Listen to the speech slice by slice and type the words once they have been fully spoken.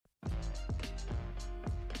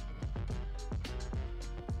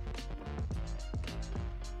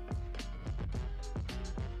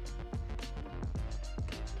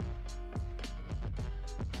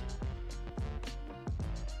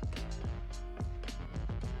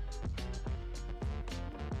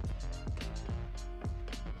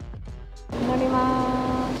り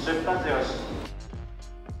ます。出発よし。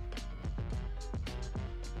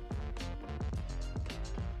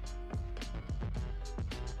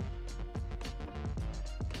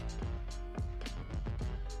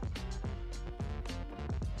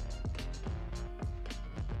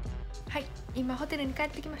はい、今ホテルに帰っ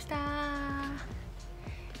てきました。は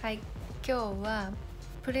い、今日は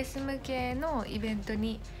プレス向けのイベント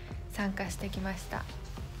に参加してきました。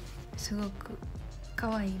すごく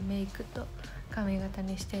可愛いメイクと髪型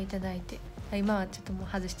にしていただいて、今はちょっともう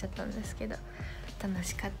外しちゃったんですけど楽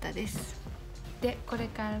しかったです。で、これ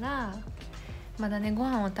からまだねご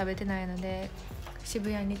飯を食べてないので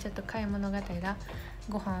渋谷にちょっと買い物がてら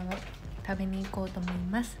ご飯を食べに行こうと思い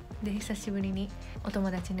ます。で、久しぶりにお友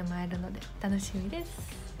達にも会えるので楽しみです。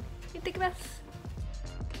行ってきます。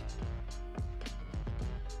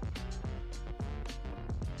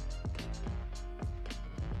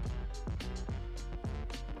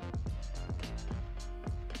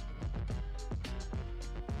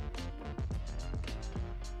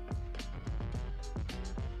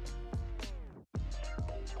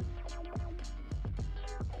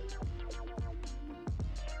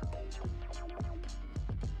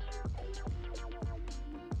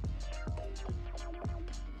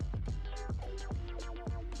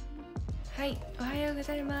はい、おはようご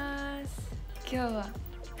ざいます。今日は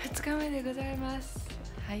2日目でございます。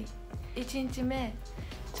はい、1日目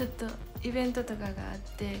ちょっとイベントとかがあっ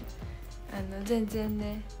て全然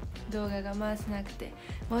ね動画が回せなくて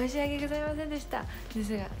申し訳ございませんでした。で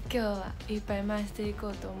すが今日はいっぱい回していこ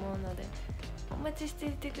うと思うのでお待ちして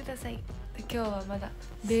いてください。今日はまだ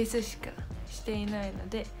ベースしかしていないの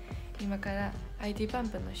で今から IT パン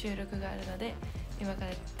プの収録があるので今か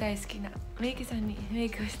ら大好きなメイクさんにメイ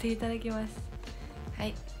クをしていただきます。は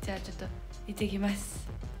い、じゃあちょっと行ってきます。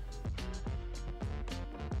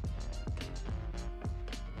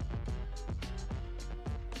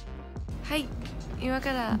はい、今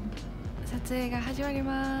から撮影が始まり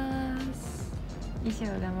ます。衣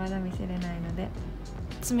装がまだ見せれないので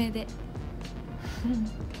爪で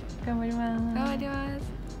頑張ります。頑張りま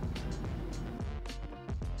す。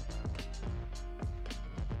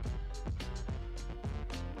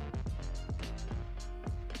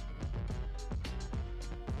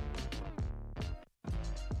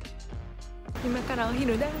今からお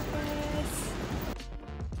昼です。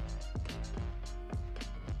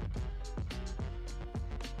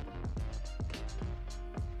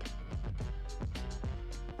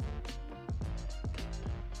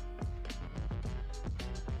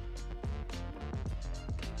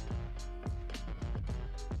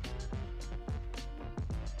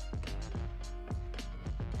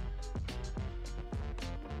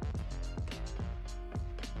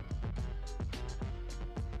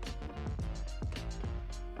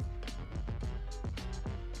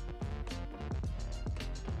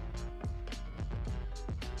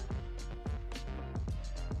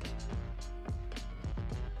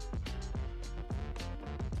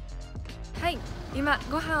はい、今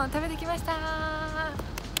ご飯を食べてきました。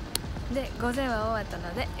で、午前は終わった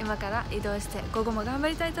ので今から移動して午後も頑張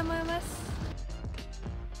りたいと思います。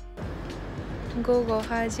午後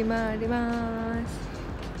始まります。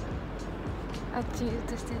あっちに移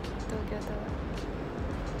して東京タ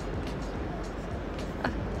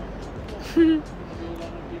ワ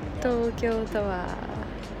ー東京タワ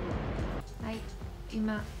ー。はい、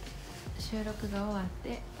今収録が終わっ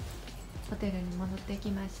てホテルに戻ってき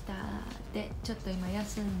ました。で、ちょっと今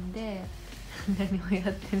休んで何をや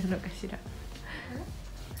ってるのかしら。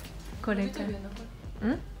これから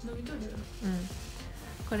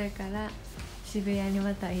これから渋谷に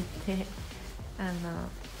また行って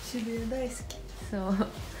渋谷大好き。そう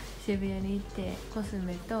渋谷に行ってコス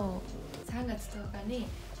メと3月10日に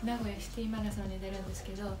名古屋シティマラソンに出るんです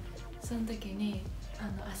けど、その時に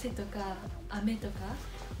汗とか雨とか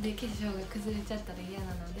で化粧が崩れちゃったら嫌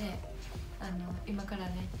なので今から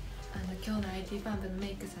ね今日の IT パンプのメ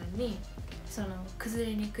イクさんにその崩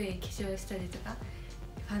れにくい化粧したりとか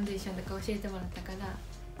ファンデーションとか教えてもらったから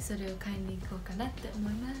それを買いに行こうかなって思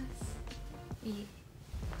います。いい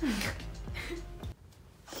シ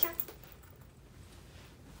ャッ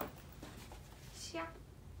シャッ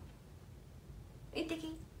いって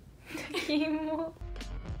きキモ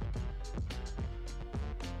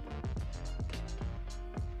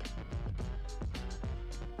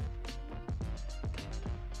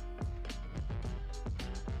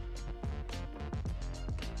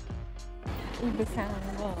イブ3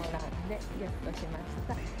号欄でゲットしまし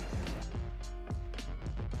た。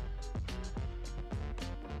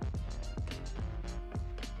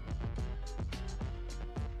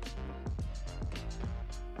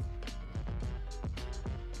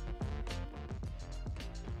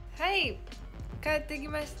はい、帰ってき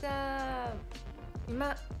ました。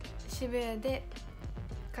今渋谷で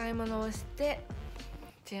買い物をして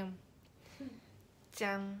じゃんじ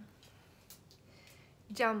ゃん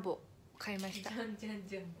ジャンボ買いました。ジ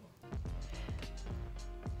ャン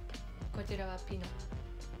ボ。こちらはピノ。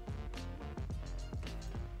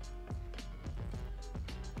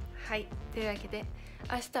はい、というわけで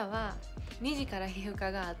明日は2時から皮膚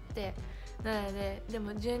科があって、なのでで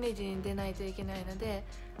も12時に出ないといけないので、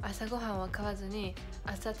朝ごはんは買わずに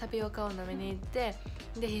朝タピオカを飲みに行って、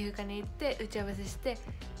で皮膚科に行って打ち合わせして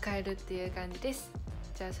帰るっていう感じです。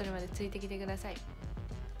じゃあそれまでついてきてください。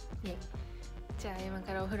じゃあ今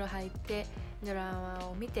からお風呂入ってドラマ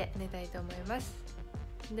を見て寝たいと思います。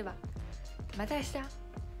ではまた明日、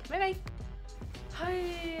バイバイ。はい、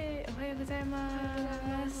おはようございま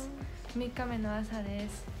す。3日目の朝で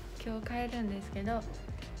す。今日帰るんですけど、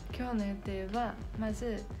今日の予定はま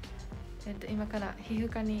ず、今から皮膚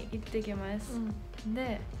科に行ってきます、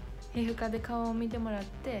で皮膚科で顔を見てもらっ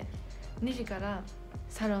て2時から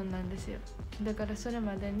サロンなんですよ。だからそれ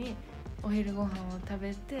までにお昼ご飯を食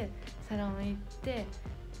べてサロン行って、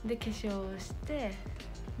で化粧をして、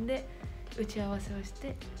で打ち合わせをし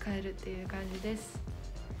て帰るっていう感じです。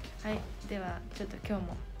はい、ではちょっと今日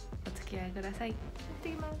もお付き合いください。行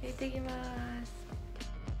ってきます。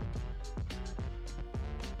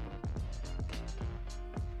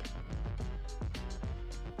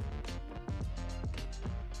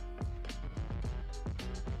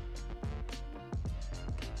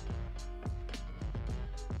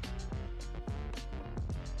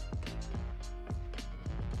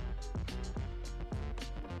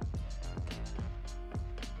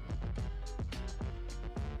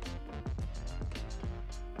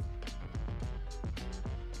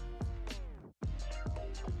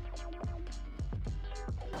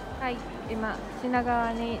はい、今品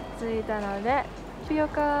川に着いたのでタピオ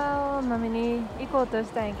カを飲みに行こうと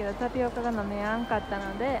したんやけど、タピオカが飲めやんかった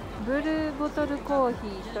ので、ブルーボトルコーヒ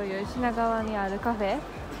ーという品川にあるカフェ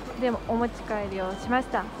でもお持ち帰りをしまし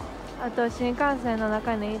た。あと新幹線の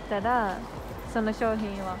中に行ったらその商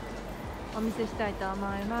品をお見せしたいと思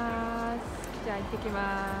います。じゃあ行ってき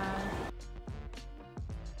ます。